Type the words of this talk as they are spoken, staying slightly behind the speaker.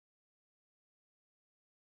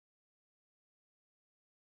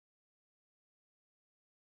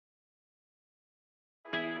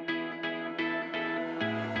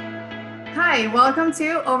Hi, welcome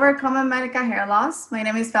to Overcome America Hair Loss. My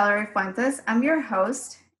name is Valerie Fuentes. I'm your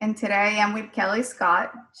host, and today I'm with Kellie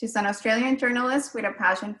Scott. She's an Australian journalist with a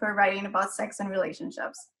passion for writing about sex and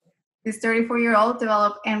relationships. This 34-year-old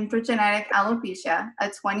developed androgenic alopecia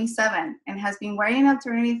at 27 and has been wearing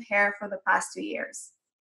alternative hair for the past 2 years.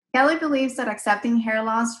 Kellie believes that accepting hair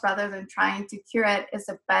loss rather than trying to cure it is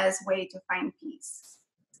the best way to find peace.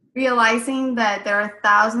 Realizing that there are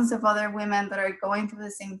thousands of other women that are going through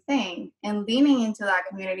the same thing and leaning into that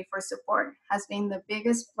community for support has been the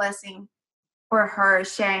biggest blessing for her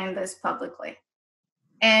sharing this publicly.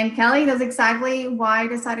 And Kellie, that's exactly why I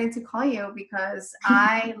decided to call you, because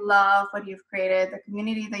I love what you've created, the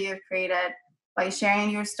community that you've created by sharing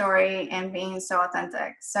your story and being so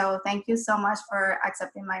authentic. So thank you so much for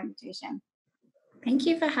accepting my invitation. Thank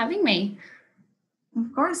you for having me.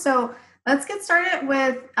 Of course. So let's get started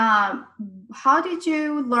with how did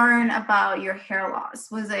you learn about your hair loss?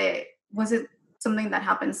 Was it something that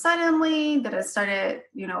happened suddenly? Did it started,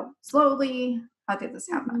 slowly? How did this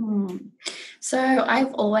happen? So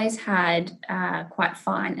I've always had quite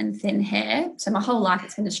fine and thin hair. So my whole life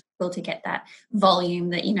it's been a struggle to get that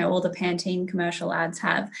volume that, all the Pantene commercial ads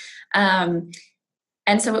have. And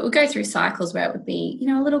so it would go through cycles where it would be,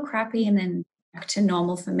 a little crappy and then back to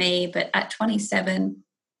normal for me. But at 27,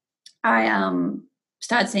 I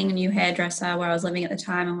started seeing a new hairdresser where I was living at the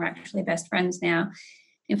time, and we're actually best friends now.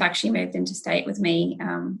 In fact, she moved into state with me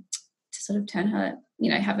to sort of turn her,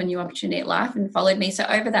 have a new opportunity at life, and followed me. So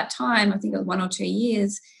over that time, I think it was 1 or 2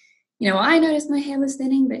 years, I noticed my hair was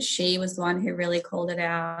thinning, but she was the one who really called it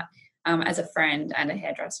out as a friend and a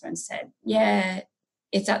hairdresser and said, yeah,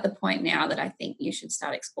 it's at the point now that I think you should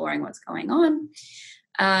start exploring what's going on.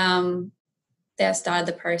 There started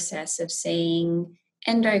the process of seeing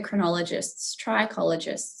endocrinologists,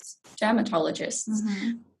 trichologists, dermatologists.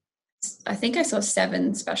 Mm-hmm. I think I saw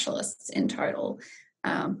 7 specialists in total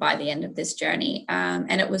by the end of this journey.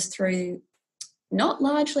 And it was through not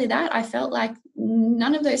largely that. I felt like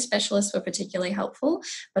none of those specialists were particularly helpful,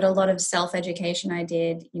 but a lot of self-education I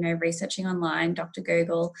did, researching online, Dr.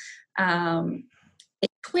 Google.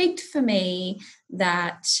 It twigged for me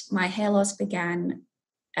that my hair loss began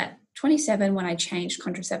at 27 when I changed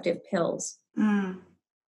contraceptive pills.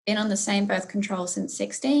 Been on the same birth control since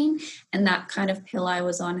 16, and that kind of pill I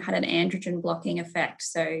was on had an androgen blocking effect.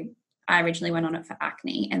 So I originally went on it for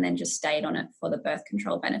acne and then just stayed on it for the birth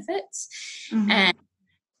control benefits. Mm-hmm. And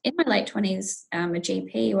in my late 20s, a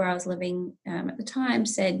GP where I was living at the time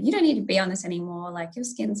said, you don't need to be on this anymore. Like, your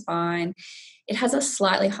skin's fine. It has a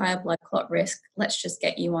slightly higher blood clot risk. Let's just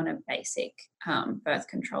get you on a basic birth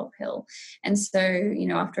control pill. And so,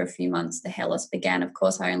 after a few months, the hair loss began. Of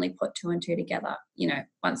course, I only put 2 and 2 together,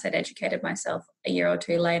 once I'd educated myself a year or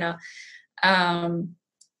 2 later. And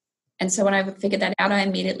so when I figured that out, I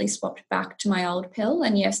immediately swapped back to my old pill.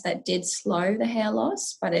 And yes, that did slow the hair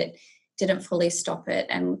loss, but it didn't fully stop it,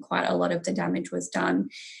 and quite a lot of the damage was done.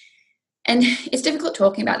 And it's difficult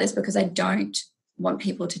talking about this because I don't want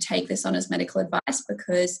people to take this on as medical advice,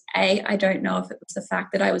 because I don't know if it was the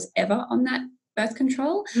fact that I was ever on that birth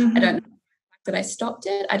control. Mm-hmm. I don't know if that I stopped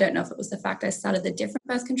it. I don't know if it was the fact I started the different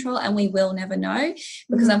birth control, and we will never know,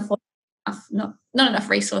 because unfortunately not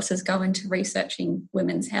enough resources go into researching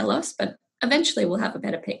women's hair loss, but eventually we'll have a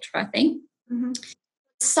better picture, I think. Mm-hmm.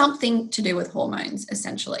 Something to do with hormones,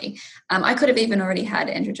 essentially. I could have even already had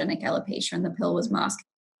androgenic alopecia, and the pill was masking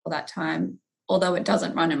all that time, although it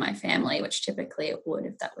doesn't run in my family, which typically it would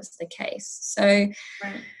if that was the case. So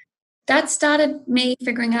That started me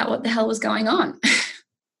figuring out what the hell was going on.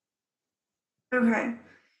 Okay.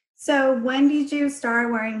 So when did you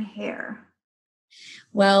start wearing hair?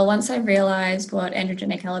 Well, once I realized what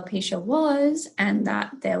androgenic alopecia was, and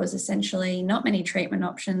that there was essentially not many treatment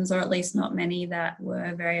options, or at least not many that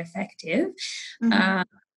were very effective, mm-hmm. I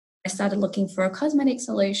started looking for a cosmetic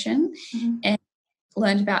solution, mm-hmm. and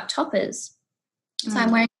learned about toppers. Mm-hmm. So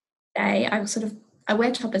I'm wearing today, I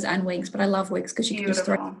wear toppers and wigs, but I love wigs because you can just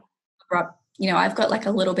throw up. I've got like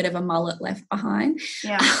a little bit of a mullet left behind.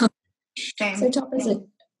 Yeah. So toppers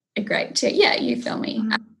are great too. Yeah, you feel me.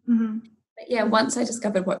 Mm-hmm. Mm-hmm. But yeah, once I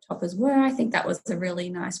discovered what toppers were, I think that was a really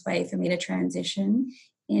nice way for me to transition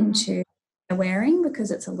into wearing, because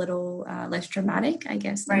it's a little less dramatic, I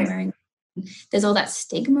guess, than wearing. There's all that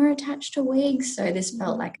stigma attached to wigs, so this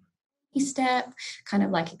felt like a step, kind of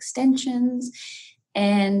like extensions,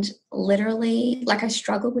 and literally, like, I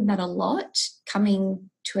struggled with that a lot, coming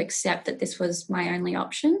to accept that this was my only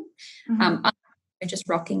option. Mm-hmm. I was just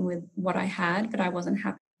rocking with what I had, but I wasn't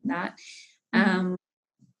happy with that. Mm-hmm.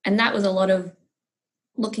 And that was a lot of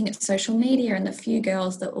looking at social media and the few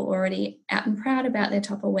girls that were already out and proud about their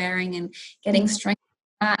topper wearing and getting strength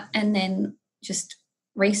from that, and then just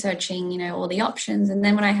researching, all the options. And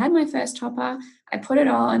then when I had my first topper, I put it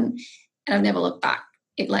on and I've never looked back.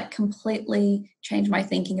 It like completely changed my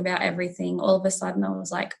thinking about everything. All of a sudden I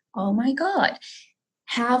was like, oh my God,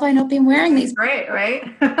 how have I not been wearing these? Great, right?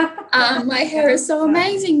 My hair is so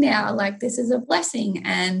amazing now. Like, this is a blessing.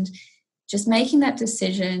 And just making that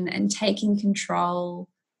decision and taking control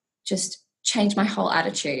just changed my whole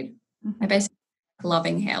attitude. I basically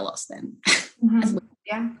loving hair loss then.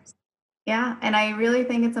 Yeah. And I really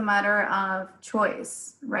think it's a matter of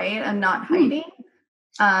choice, right? And not hiding.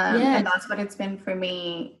 And that's what it's been for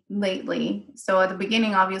me lately. So at the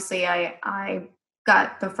beginning, obviously, I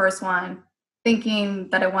got the first one thinking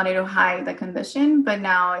that I wanted to hide the condition, but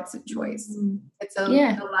now it's a choice. It's the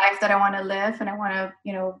life that I want to live, and I want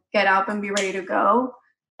to, get up and be ready to go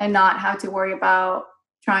and not have to worry about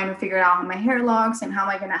trying to figure out my hair locks and how am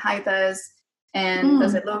I going to hide this, and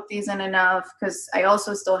does it look decent enough? Because I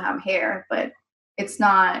also still have hair, but it's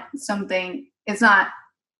not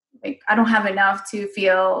like I don't have enough to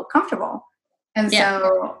feel comfortable. And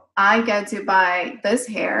so I get to buy this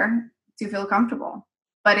hair to feel comfortable.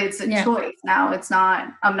 But it's a choice now. It's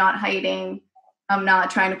not, I'm not hiding. I'm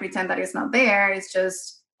not trying to pretend that it's not there. It's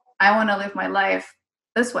just, I want to live my life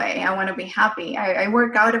this way. I want to be happy. I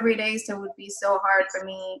work out every day, so it would be so hard for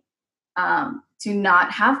me to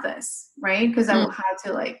not have this, right? Because I will have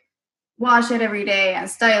to like wash it every day and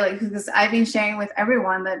style it, because I've been sharing with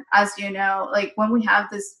everyone that, as you know, like when we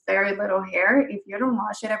have this very little hair, if you don't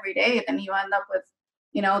wash it every day, then you end up with,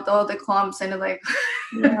 all the clumps and like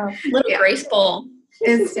little grease ball.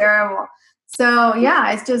 It's terrible. So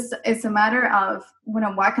it's a matter of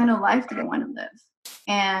what kind of life do you want to live,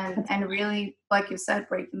 and really, like you said,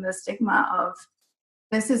 breaking the stigma of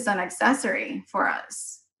this is an accessory for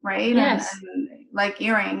us, right? Yes. And like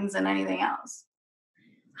earrings and anything else.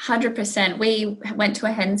 100%. We went to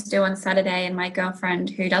a hen's do on Saturday, and my girlfriend,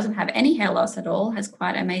 who doesn't have any hair loss at all, has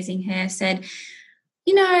quite amazing hair, said,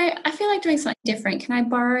 I feel like doing something different. Can I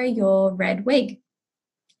borrow your red wig?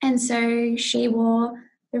 And so she wore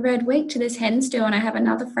the red wig to this hen's do, and I have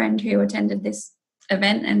another friend who attended this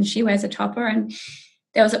event, and she wears a topper. And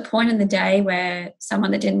there was a point in the day where someone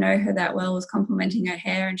that didn't know her that well was complimenting her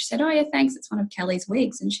hair, and she said, oh yeah, thanks, it's one of Kellie's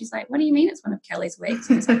wigs. And she's like, what do you mean it's one of Kellie's wigs?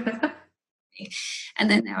 And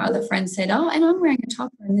then our other friend said, oh, and I'm wearing a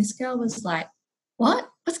topper. And this girl was like,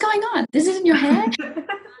 what's going on? This isn't your hair?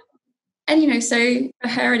 And, so for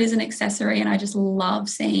her, it is an accessory. And I just love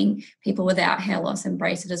seeing people without hair loss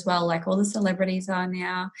embrace it as well, like all the celebrities are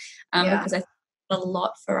now, because I think it's a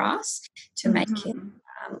lot for us to make it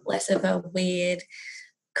less of a weird,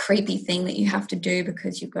 creepy thing that you have to do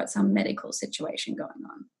because you've got some medical situation going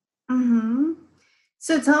on.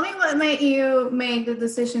 So tell me, what made you make the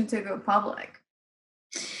decision to go public?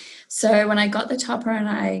 So when I got the topper and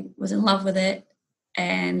I was in love with it,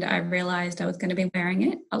 and I realized I was going to be wearing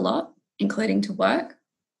it a lot, including to work,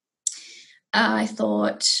 I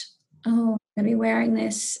thought, I'm going to be wearing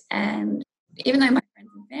this. And even though my friends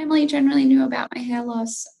and family generally knew about my hair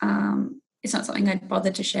loss, it's not something I'd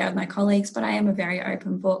bothered to share with my colleagues, but I am a very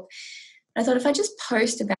open book. I thought if I just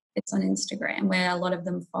post about this on Instagram, where a lot of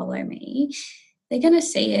them follow me, they're going to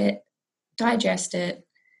see it, digest it,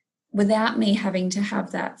 without me having to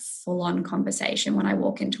have that full-on conversation when I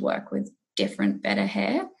walk into work with different, better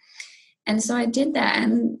hair. And so I did that,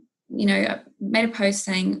 and, I made a post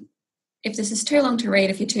saying, if this is too long to read,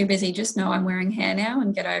 if you're too busy, just know I'm wearing hair now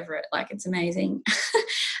and get over it. Like, it's amazing.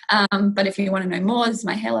 But if you want to know more, this is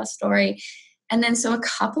my hair loss story. And then so a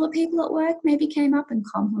couple of people at work maybe came up and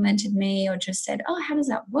complimented me, or just said, oh, how does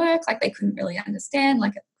that work? Like, they couldn't really understand,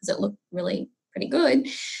 like, because it looked really pretty good.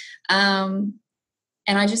 And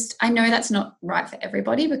I know that's not right for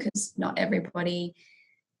everybody, because not everybody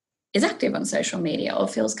is active on social media or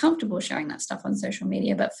feels comfortable sharing that stuff on social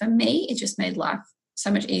media. But for me, it just made life so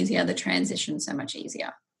much easier, the transition so much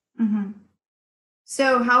easier.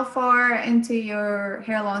 So how far into your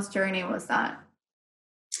hair loss journey was that?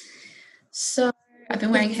 So I've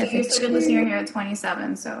been wearing hair. You started losing your hair at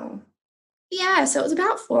 27, so. Yeah, so it was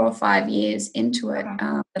about 4 or 5 years into it,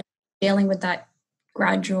 dealing with that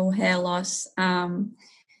gradual hair loss,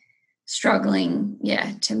 struggling,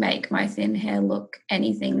 to make my thin hair look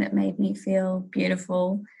anything that made me feel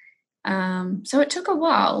beautiful. So it took a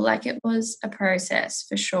while. Like, it was a process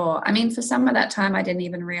for sure. I mean, for some of that time, I didn't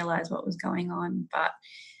even realize what was going on, but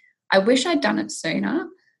I wish I'd done it sooner,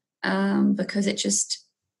 because it just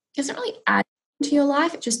doesn't really add to your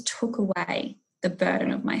life. It just took away the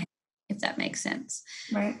burden of my hair, if that makes sense.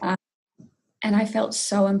 Right. And I felt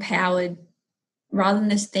so empowered. Rather than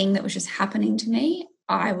this thing that was just happening to me,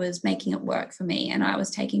 I was making it work for me, and I was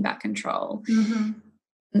taking back control.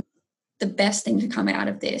 the best thing to come out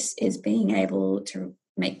of this is being able to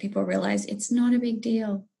make people realize it's not a big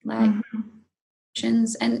deal. Like,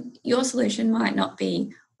 and your solution might not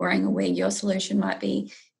be wearing a wig. Your solution might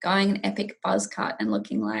be going an epic buzz cut and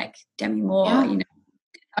looking like Demi Moore, you know,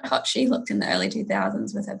 how hot she looked in the early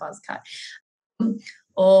 2000s with her buzz cut.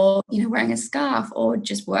 Or, you know, wearing a scarf, or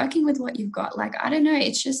just working with what you've got. Like, I don't know,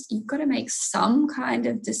 it's just, you've got to make some kind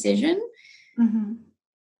of decision.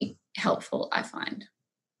 Helpful, I find.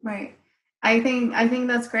 Right. I think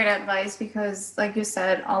that's great advice, because like you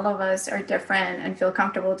said, all of us are different and feel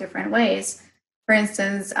comfortable different ways. For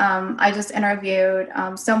instance, I just interviewed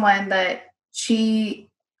someone that she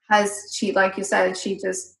like you said, she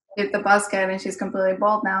just did the buzz cut and she's completely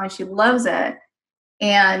bald now and she loves it.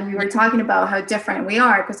 And we were talking about how different we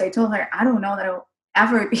are, because I told her, I don't know that I'll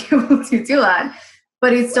ever be able to do that.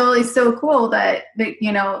 But it's so cool that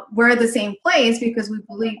you know, we're at the same place because we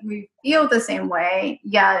believe, we feel the same way.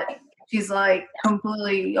 Yet she's like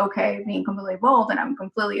completely okay being completely bald, and I'm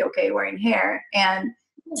completely okay wearing hair. And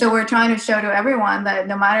so we're trying to show to everyone that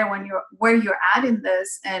no matter where you're at in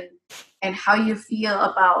this and how you feel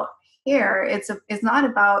about hair, it's not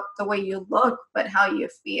about the way you look, but how you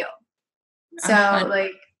feel. So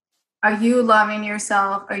like, are you loving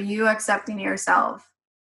yourself? Are you accepting yourself?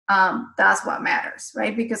 That's what matters,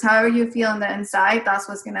 right? Because however you feel on the inside, that's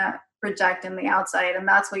what's going to project in the outside. And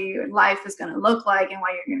that's what your life is going to look like and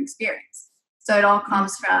what you're going to experience. So it all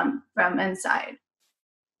comes from inside.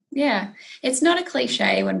 Yeah. It's not a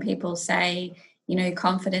cliche when people say, you know,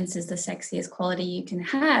 confidence is the sexiest quality you can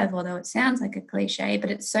have, although it sounds like a cliche,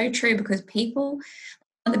 but it's so true, because people,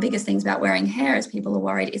 one of the biggest things about wearing hair is people are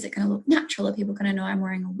worried, is it going to look natural? Are people going to know I'm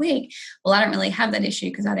wearing a wig? Well, I don't really have that issue,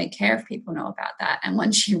 because I don't care if people know about that. And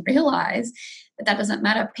once you realize that that doesn't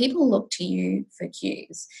matter, people look to you for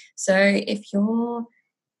cues. So if you're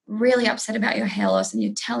really upset about your hair loss and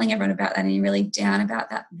you're telling everyone about that and you're really down about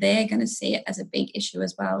that, they're going to see it as a big issue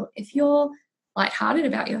as well. If you're lighthearted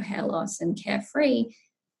about your hair loss and carefree,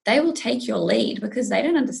 they will take your lead, because they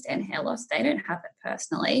don't understand hair loss. They don't have it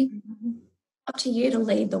personally. Up to you to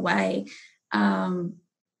lead the way. You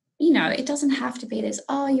know, it doesn't have to be this,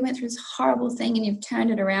 oh, you went through this horrible thing and you've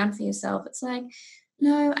turned it around for yourself. It's like,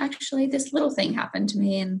 no, actually this little thing happened to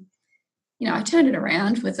me, and, you know, I turned it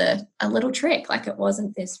around with a little trick. Like, it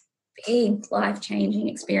wasn't this big life-changing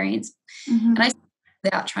experience. And I,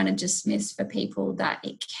 without trying to dismiss for people that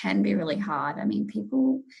it can be really hard. I mean,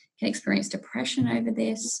 people can experience depression over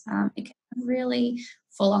this. It can have really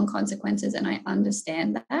full-on consequences, and I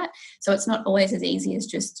understand that. So it's not always as easy as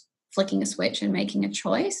just flicking a switch and making a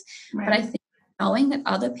choice. Right. But I think knowing that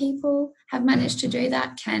other people have managed to do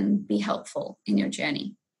that can be helpful in your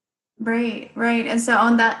journey. Right. And so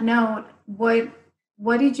on that note, what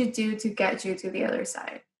did you do to get you to the other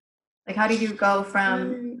side? Like, how did you go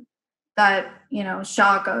from that, you know,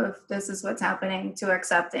 shock of this is what's happening, to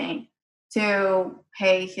accepting, to,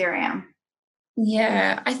 hey, here I am?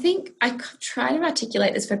 Yeah, I think I try to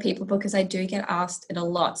articulate this for people, because I do get asked it a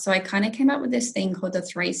lot. So I kind of came up with this thing called the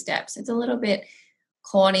 3 steps. It's a little bit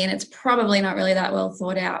corny and it's probably not really that well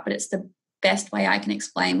thought out, but it's the best way I can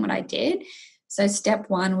explain what I did. So step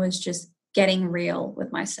 1 was just getting real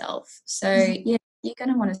with myself. So yeah, you're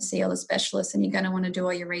going to want to see all the specialists and you're going to want to do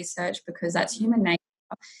all your research, because that's human nature.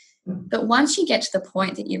 But once you get to the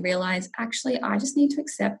point that you realize, actually, I just need to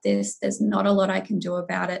accept this, there's not a lot I can do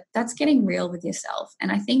about it, that's getting real with yourself.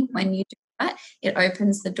 And I think when you do that, it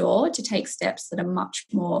opens the door to take steps that are much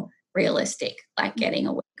more realistic, like getting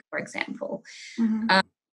a wig, for example.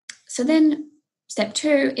 So then step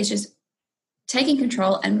 2 is just taking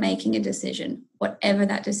control and making a decision, whatever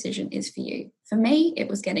that decision is for you. For me, it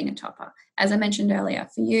was getting a topper. As I mentioned earlier,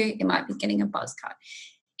 for you, it might be getting a buzz cut.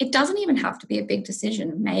 It doesn't even have to be a big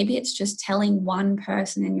decision. Maybe it's just telling one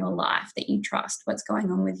person in your life that you trust what's going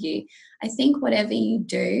on with you. I think whatever you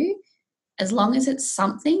do, as long as it's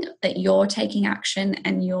something that you're taking action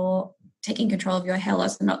and you're taking control of your hair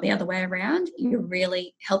loss and not the other way around, you're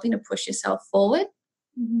really helping to push yourself forward.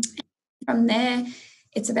 From there,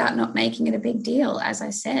 it's about not making it a big deal. As I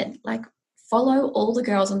said, like, follow all the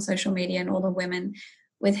girls on social media and all the women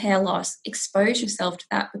with hair loss, expose yourself to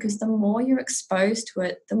that, because the more you're exposed to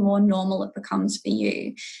it, the more normal it becomes for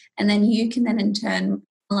you. And then you can then in turn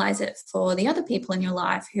analyze it for the other people in your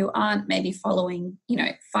life who aren't maybe following,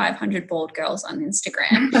 500 bald girls on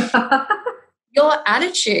Instagram. Your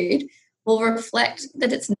attitude will reflect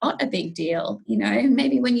that it's not a big deal.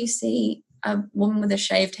 Maybe when you see a woman with a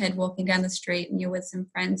shaved head walking down the street and you're with some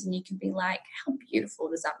friends and you can be like, how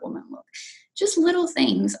beautiful does that woman look? Just little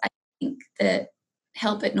things, I think, that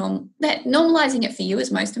help it that normalizing it for you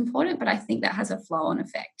is most important, but I think that has a flow-on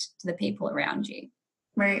effect to the people around you.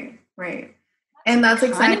 Right. And that's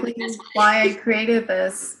Kind of exactly why I created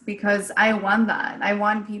this, because I want that. I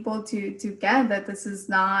want people to get that this is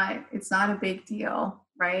not, it's not a big deal,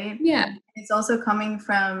 right? yeah. It's also coming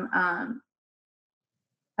from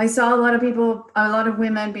I saw a lot of people, a lot of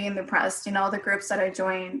women being depressed, the groups that I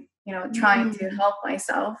joined, trying to Mm. help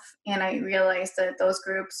myself. And I realized that those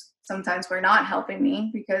groups sometimes were not helping me,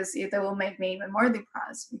 because they will make me even more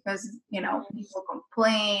depressed, because, people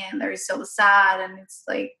complain and they're so sad. And it's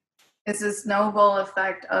like, it's this snowball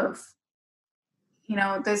effect of,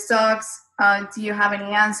 this sucks. Do you have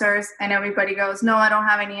any answers? And everybody goes, no, I don't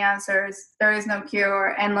have any answers. There is no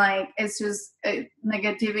cure. And like, it's just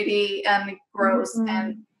negativity and gross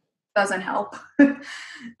and Mm. doesn't help. I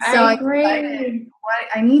So I decided, agree. what,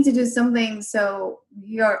 I need to do something so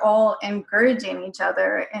we are all encouraging each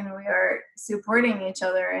other and we are supporting each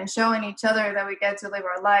other and showing each other that we get to live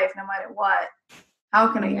our life no matter what. How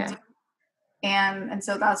can I Yeah. do? And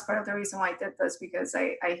so that's part of the reason why I did this, because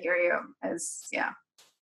I hear you as, yeah.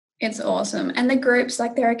 It's awesome. And the groups,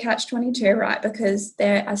 like, they're a catch-22, right? Because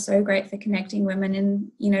they are so great for connecting women,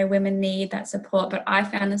 and, women need that support. But I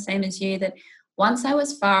found the same as you, that once I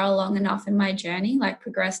was far along enough in my journey, like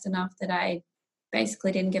progressed enough that I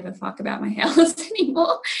basically didn't give a fuck about my hair loss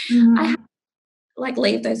anymore, I had Mm-hmm. to like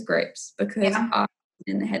leave those groups because Yeah. I was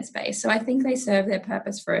in the headspace. So I think they serve their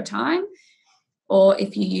purpose for a time, or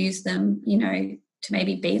if you use them, to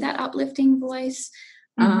maybe be that uplifting voice.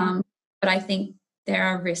 Mm-hmm. But I think there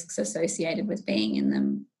are risks associated with being in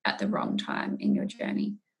them at the wrong time in your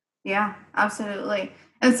journey. Yeah, absolutely.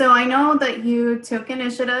 And so I know that you took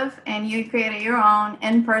initiative and you created your own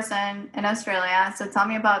in person in Australia. So tell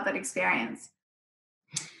me about that experience.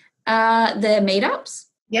 The meetups.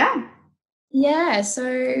 Yeah. Yeah,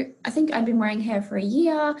 so I think I'd been wearing hair for a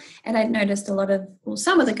year, and I'd noticed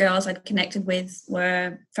some of the girls I'd connected with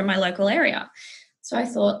were from my local area. So I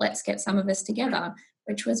thought, let's get some of us together,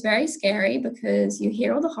 which was very scary because you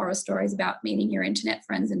hear all the horror stories about meeting your internet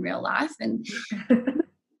friends in real life. And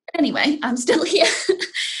anyway, I'm still here.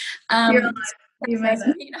 You're alive. So You that made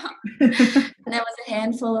first meetup. it. And there was a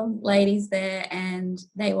handful of ladies there, and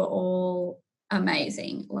they were all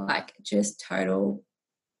amazing, like just total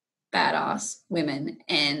badass women.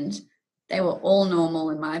 And they were all normal,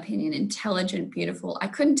 in my opinion, intelligent, beautiful. I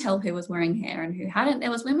couldn't tell who was wearing hair and who hadn't. There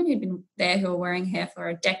was women who'd been there who were wearing hair for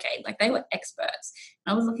a decade. Like, they were experts.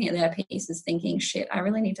 And I was looking at their pieces thinking, shit, I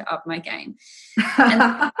really need to up my game.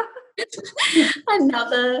 And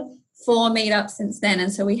another 4 meetups since then.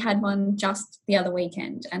 And so we had one just the other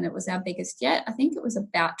weekend, and it was our biggest yet. I think it was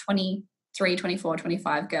about 23, 24,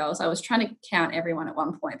 25 girls. I was trying to count everyone at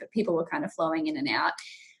one point, but people were kind of flowing in and out.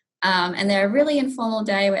 And they're a really informal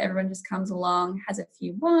day where everyone just comes along, has a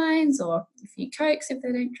few wines or a few Cokes if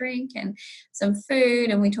they don't drink, and some food,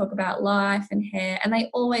 and we talk about life and hair. And they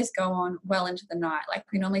always go on well into the night. Like,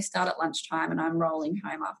 we normally start at lunchtime and I'm rolling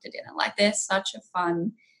home after dinner. Like, they're such a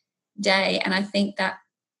fun day. And I think that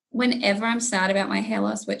whenever I'm sad about my hair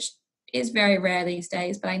loss, which is very rare these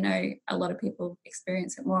days, but I know a lot of people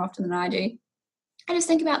experience it more often than I do, I just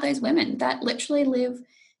think about those women that literally live,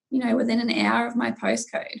 within an hour of my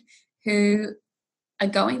postcode, who are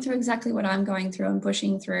going through exactly what I'm going through and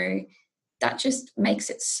pushing through. That just makes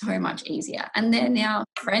it so much easier. And they're now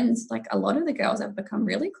friends. Like, a lot of the girls I've become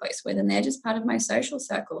really close with, and they're just part of my social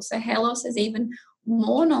circle. So hair loss is even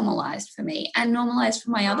more normalized for me, and normalized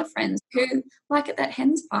for my other friends who, like at that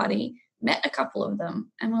hens party, met a couple of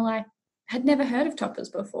them and were like, had never heard of toppers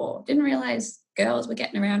before, didn't realize girls were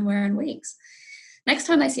getting around wearing wigs. Next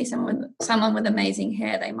time they see someone with amazing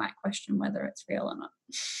hair, they might question whether it's real or not.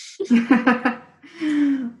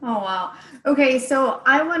 Oh, wow. Okay, so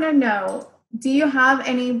I want to know, do you have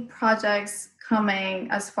any projects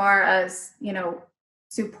coming as far as,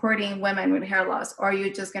 supporting women with hair loss, or are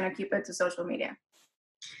you just going to keep it to social media?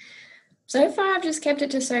 So far, I've just kept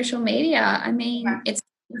it to social media. I mean, Okay.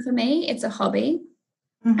 for me, it's a hobby.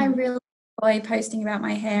 I Mm-hmm. really enjoy posting about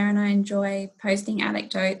my hair, and I enjoy posting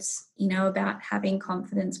anecdotes, about having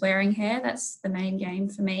confidence wearing hair. That's the main game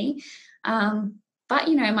for me. But,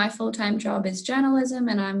 my full-time job is journalism,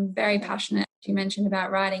 and I'm very passionate, as you mentioned,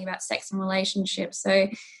 about writing about sex and relationships. So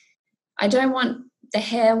I don't want the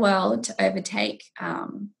hair world to overtake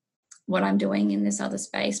what I'm doing in this other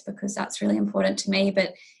space, because that's really important to me.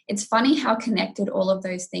 But it's funny how connected all of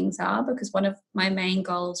those things are, because one of my main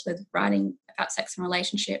goals with writing about sex and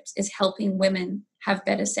relationships is helping women have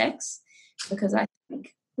better sex, because I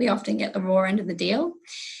think we often get the raw end of the deal,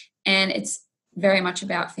 and it's very much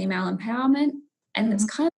about female empowerment. And it's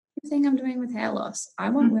kind of the thing I'm doing with hair loss. I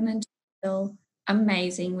want women to feel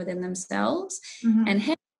amazing within themselves, Mm-hmm. and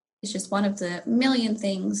hair is just one of the million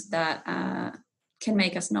things that can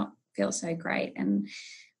make us not feel so great. And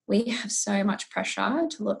we have so much pressure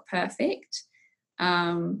to look perfect,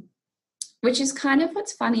 which is kind of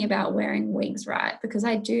what's funny about wearing wigs, right? Because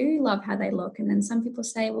I do love how they look. And then some people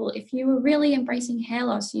say, well, if you were really embracing hair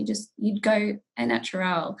loss, you'd go au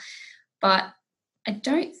naturel. But I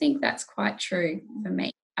don't think that's quite true for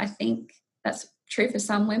me. I think that's true for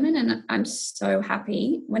some women, and I'm so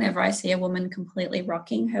happy whenever I see a woman completely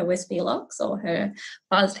rocking her wispy locks or her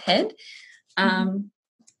buzzed head.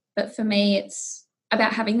 But for me, it's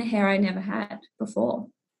about having the hair I never had before.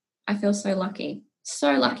 I feel so lucky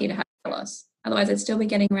to have hair loss. Otherwise, I'd still be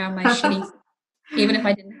getting around my shitty, even if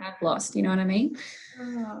I didn't have lost. You know what I mean?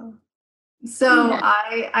 So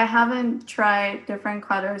yeah. I haven't tried different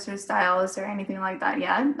colors or styles or anything like that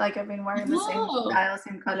yet. Like I've been wearing the same style,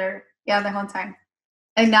 same color, the whole time.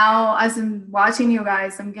 And now, as I'm watching you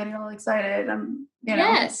guys, I'm getting all excited. You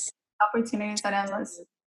know, opportunities are endless.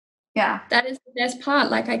 Yeah, that is the best part.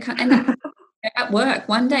 Like I can't. And at work,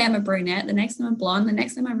 one day I'm a brunette, the next time I'm blonde, the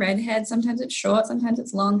next time I'm redhead. Sometimes it's short, sometimes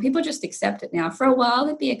it's long. People just accept it now. For a while,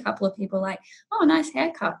 there'd be a couple of people like, "Oh, nice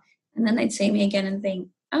haircut," and then they'd see me again and think,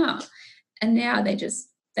 "Oh." And now they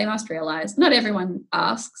must realize not everyone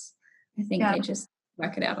asks. I think they just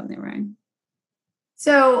work it out on their own.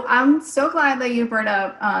 So I'm so glad that you brought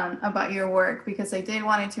up about your work, because I did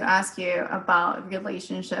wanted to ask you about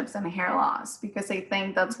relationships and hair loss, because I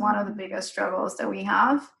think that's one of the biggest struggles that we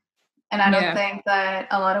have. And I don't think that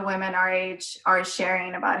a lot of women our age are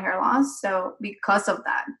sharing about hair loss. So because of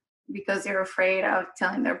that, because they're afraid of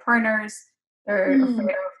telling their partners, they're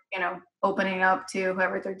afraid of, opening up to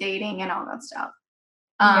whoever they're dating and all that stuff.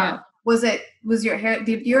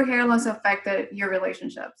 Did your hair loss affect your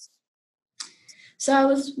relationships? So I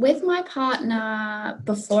was with my partner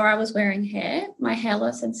before I was wearing hair. My hair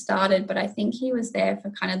loss had started, but I think he was there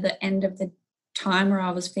for kind of the end of the time where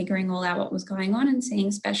I was figuring all out what was going on and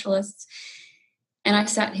seeing specialists. And I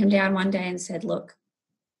sat him down one day and said, look,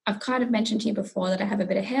 I've kind of mentioned to you before that I have a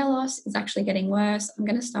bit of hair loss. It's actually getting worse. I'm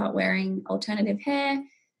going to start wearing alternative hair.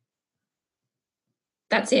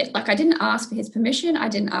 That's it. Like, I didn't ask for his permission. I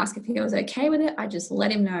didn't ask if he was okay with it. I just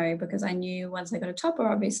let him know, because I knew once I got a topper,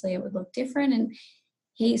 obviously it would look different. And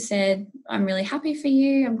he said, I'm really happy for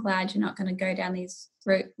you. I'm glad you're not going to go down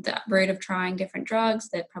that route of trying different drugs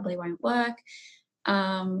that probably won't work.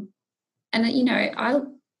 And,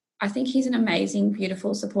 I think he's an amazing,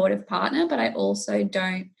 beautiful, supportive partner, but I also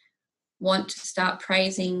don't want to start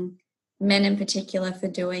praising men in particular for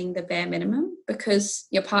doing the bare minimum, because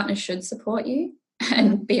your partner should support you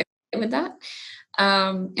and be okay with that.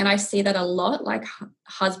 And I see that a lot, like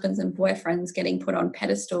husbands and boyfriends getting put on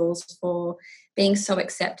pedestals for being so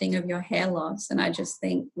accepting of your hair loss. And I just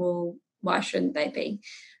think, well, why shouldn't they be?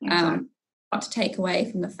 Exactly. Not to take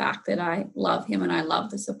away from the fact that I love him and I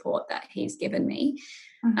love the support that he's given me.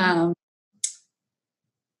 But,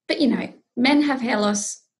 men have hair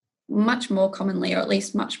loss much more commonly, or at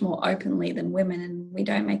least much more openly, than women. And we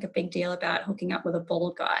don't make a big deal about hooking up with a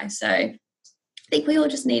bald guy. So I think we all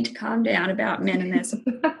just need to calm down about men and their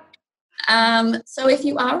support. So if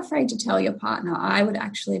you are afraid to tell your partner, I would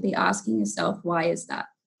actually be asking yourself, why is that?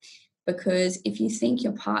 Because if you think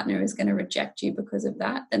your partner is going to reject you because of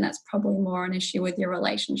that, then that's probably more an issue with your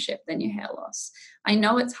relationship than your hair loss. I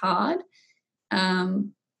know it's hard.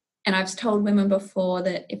 And I've told women before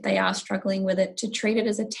that if they are struggling with it, to treat it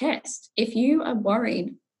as a test. If you are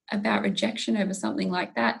worried about rejection over something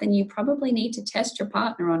like that, then you probably need to test your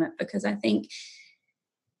partner on it, because I think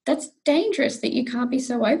that's dangerous that you can't be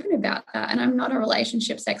so open about that. And I'm not a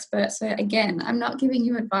relationships expert. So again, I'm not giving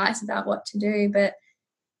you advice about what to do, but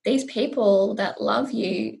these people that love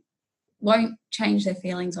you won't change their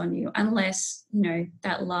feelings on you unless,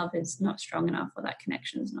 that love is not strong enough, or that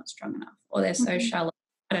connection is not strong enough, or they're so shallow.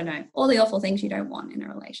 I don't know, all the awful things you don't want in a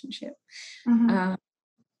relationship.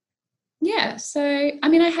 So,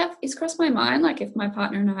 it's crossed my mind, like if my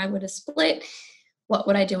partner and I were to split, what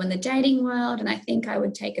would I do in the dating world? And I think I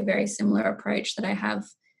would take a very similar approach that I have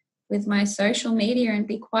with my social media and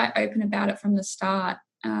be quite open about it from the start.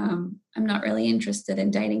 I'm not really interested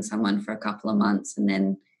in dating someone for a couple of months and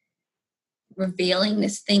then revealing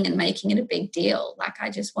this thing and making it a big deal. Like, I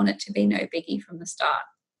just want it to be no biggie from the start.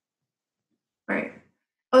 Right.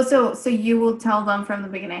 Oh, so you will tell them from the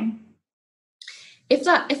beginning?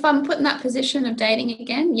 If I'm put in that position of dating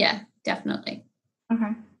again, yeah, definitely.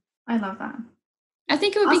 Okay. I love that. I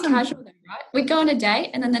think it would be casual though, right? We'd go on a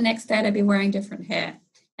date and then the next day they'd be wearing different hair.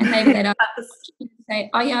 And maybe they'd say,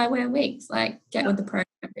 oh yeah, I wear wigs. Like, get with the program,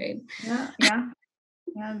 dude. Yeah.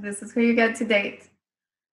 This is who you get to date.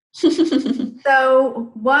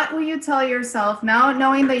 So what will you tell yourself now,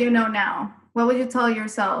 knowing that you know now? What would you tell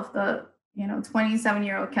yourself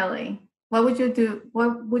 27-year-old Kellie, what would you do?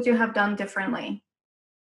 What would you have done differently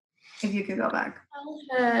if you could go back? Tell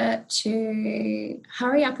her to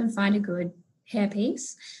hurry up and find a good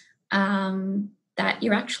hairpiece, that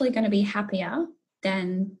you're actually going to be happier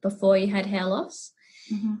than before you had hair loss.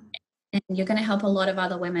 Mm-hmm. And you're going to help a lot of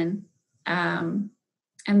other women and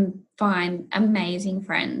find amazing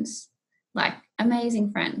friends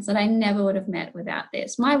that I never would have met without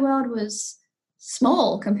this. My world was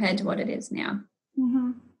small compared to what it is now.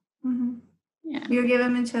 Mm-hmm. Mm-hmm. Yeah. You're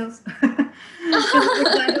giving me chills. That's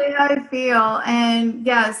exactly how I feel. And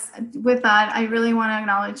yes, with that, I really want to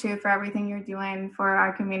acknowledge you for everything you're doing for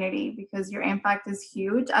our community, because your impact is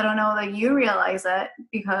huge. I don't know that you realize it,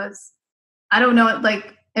 because I don't know,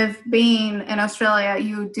 like, if being in Australia,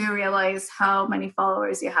 you do realize how many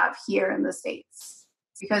followers you have here in the States,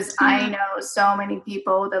 because I know so many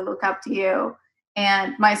people that look up to you,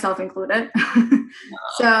 and myself included.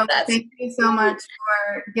 So thank you so much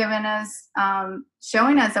for giving us,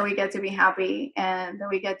 showing us that we get to be happy and that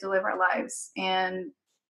we get to live our lives, and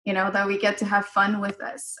that we get to have fun with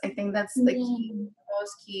this. I think that's the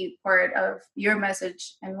most key part of your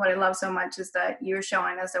message, and what I love so much is that you're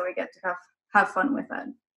showing us that we get to have fun with it.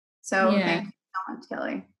 So thank you so much,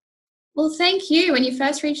 Kellie. Well, thank you. When you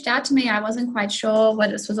first reached out to me, I wasn't quite sure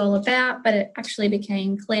what this was all about, but it actually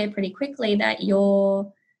became clear pretty quickly that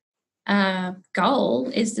your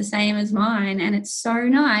goal is the same as mine, and it's so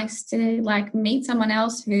nice to meet someone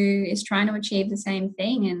else who is trying to achieve the same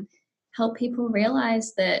thing and help people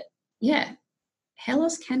realize that hair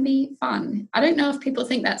loss can be fun. I don't know if people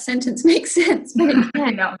think that sentence makes sense, but it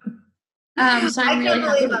can. No. So I'm I really can't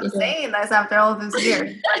happy believe that I'm you're doing saying this after all these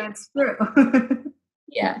years, but it's true.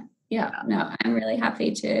 No, I'm really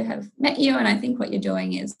happy to have met you, and I think what you're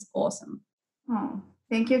doing is awesome. Oh,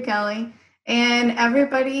 thank you, Kellie. And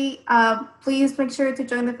everybody, please make sure to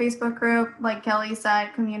join the Facebook group. Like Kellie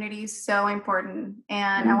said, community is so important,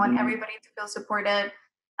 and I want everybody to feel supported,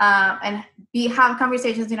 and have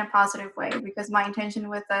conversations in a positive way, because my intention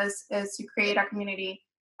with this is to create a community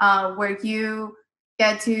where you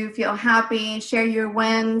get to feel happy, share your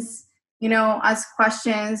wins, ask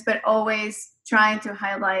questions, but always trying to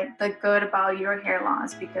highlight the good about your hair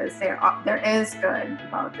loss, because there is good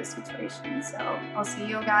about this situation. So I'll see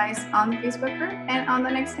you guys on the Facebook group and on the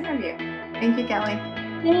next interview. Thank you, Kellie.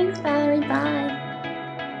 Thanks, Valerie. Bye.